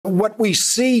what we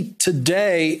see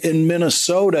today in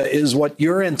Minnesota is what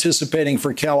you're anticipating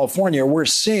for California. We're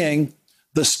seeing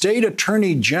the state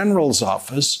attorney general's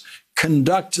office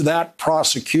conduct that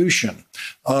prosecution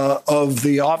of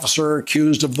the officer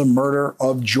accused of the murder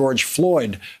of George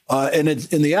Floyd. And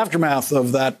in the aftermath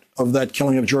of that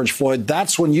killing of George Floyd,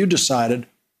 that's when you decided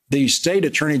the state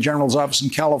attorney general's office in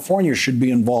California should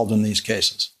be involved in these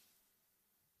cases.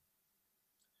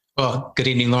 Well, good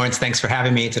evening, Lawrence. Thanks for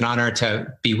having me. It's an honor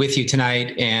to be with you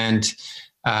tonight. And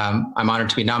I'm honored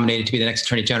to be nominated to be the next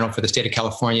attorney general for the state of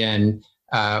California. And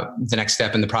the next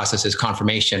step in the process is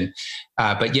confirmation.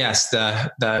 But yes,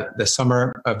 the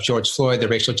summer of George Floyd, the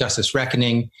racial justice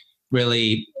reckoning,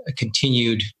 really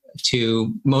continued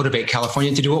to motivate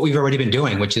California to do what we've already been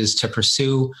doing, which is to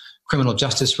pursue criminal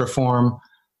justice reform,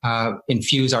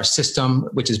 infuse our system,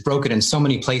 which is broken in so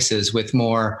many places, with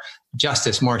more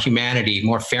justice, more humanity,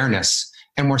 more fairness,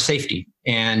 and more safety.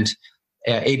 And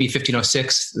AB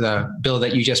 1506, the bill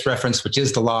that you just referenced, which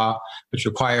is the law, which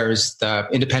requires the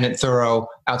independent, thorough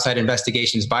outside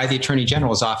investigations by the Attorney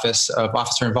General's office of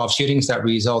officer-involved shootings that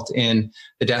result in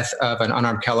the death of an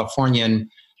unarmed Californian,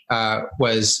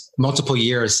 was multiple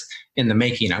years in the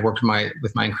making. I worked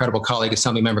with my incredible colleague,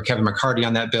 Assemblymember Kevin McCarty,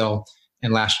 on that bill,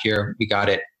 and last year we got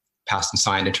it passed and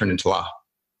signed and turned into law.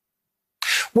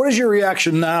 What is your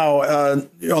reaction now,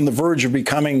 on the verge of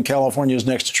becoming California's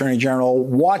next attorney general,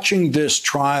 watching this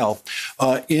trial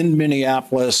in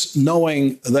Minneapolis,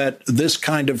 knowing that this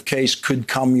kind of case could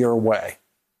come your way?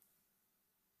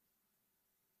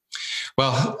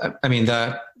 Well, I mean,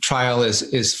 the trial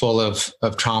is full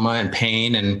of trauma and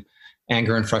pain and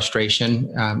anger and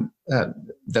frustration.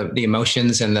 The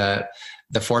emotions and the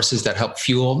forces that help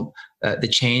fuel the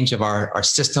change of our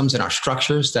systems and our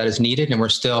structures that is needed, and we're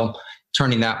still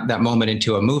turning that moment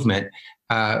into a movement.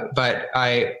 But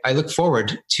I look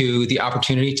forward to the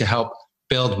opportunity to help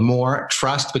build more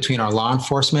trust between our law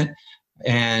enforcement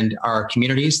and our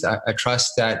communities, a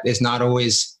trust that is not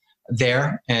always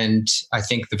there. And I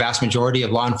think the vast majority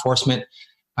of law enforcement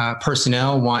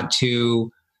personnel want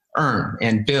to earn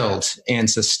and build and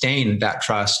sustain that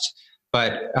trust.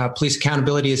 But police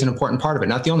accountability is an important part of it,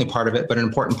 not the only part of it, but an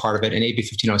important part of it. And AB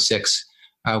 1506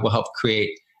 will help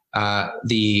create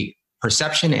the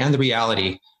perception and the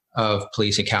reality of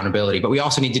police accountability. But we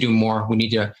also need to do more. We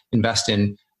need to invest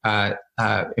in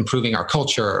improving our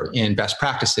culture, in best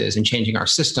practices, and changing our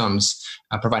systems,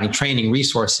 providing training,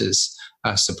 resources,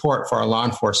 support for our law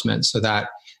enforcement, so that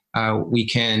we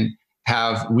can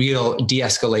have real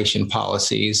de-escalation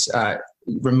policies,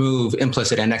 remove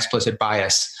implicit and explicit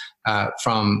bias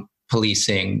from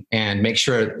policing, and make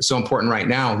sure, it's so important right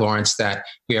now, Lawrence, that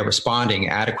we are responding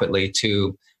adequately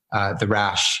to the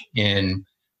rash in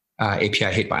API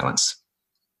hate violence.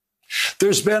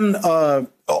 There's been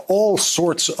all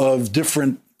sorts of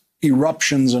different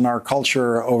eruptions in our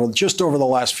culture over the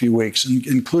last few weeks,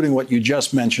 including what you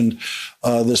just mentioned,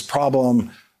 this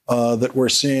problem that we're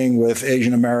seeing with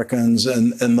Asian Americans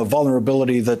and the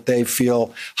vulnerability that they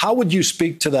feel. How would you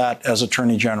speak to that as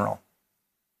Attorney General?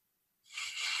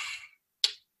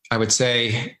 I would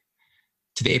say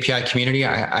to the API community,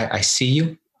 I see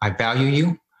you, I value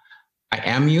you, I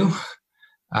am you.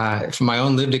 From my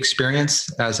own lived experience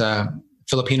as a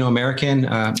Filipino American,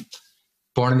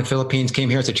 born in the Philippines, came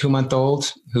here as a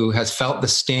 2-month-old, who has felt the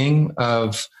sting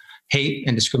of hate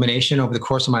and discrimination over the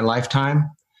course of my lifetime,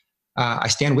 I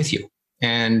stand with you.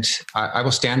 And I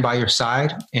will stand by your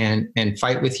side and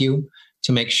fight with you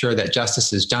to make sure that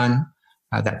justice is done,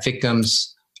 that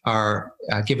victims are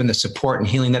given the support and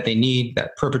healing that they need,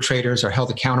 that perpetrators are held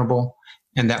accountable,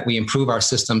 and that we improve our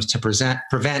systems to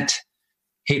prevent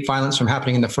hate violence from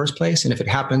happening in the first place. And if it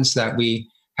happens, that we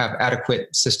have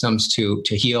adequate systems to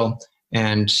heal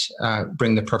and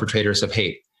bring the perpetrators of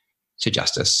hate to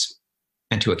justice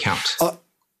and to account.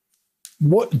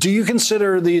 What do you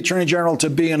consider the Attorney General to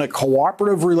be in a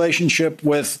cooperative relationship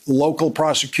with local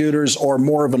prosecutors, or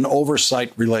more of an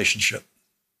oversight relationship?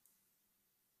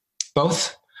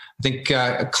 Both. I think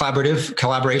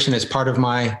collaboration is part of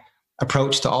my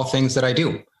approach to all things that I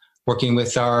do, working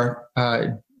with our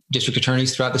district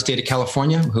attorneys throughout the state of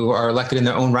California, who are elected in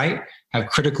their own right, have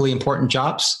critically important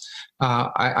jobs.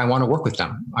 I want to work with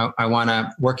them. I want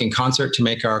to work in concert to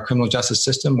make our criminal justice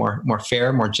system more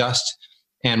fair, more just,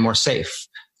 and more safe.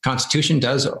 The Constitution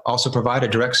does also provide a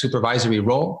direct supervisory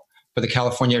role for the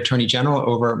California Attorney General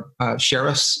over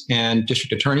sheriffs and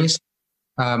district attorneys.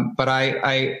 But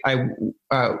I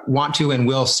want to and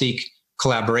will seek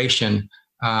collaboration,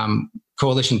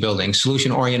 coalition building,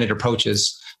 solution-oriented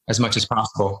approaches as much as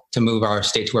possible to move our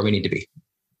state to where we need to be.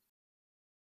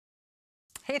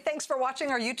 Hey, thanks for watching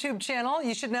our YouTube channel.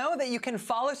 You should know that you can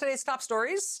follow today's top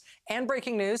stories and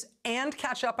breaking news and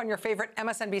catch up on your favorite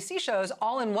MSNBC shows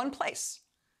all in one place.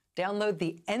 Download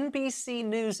the NBC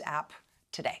News app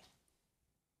today.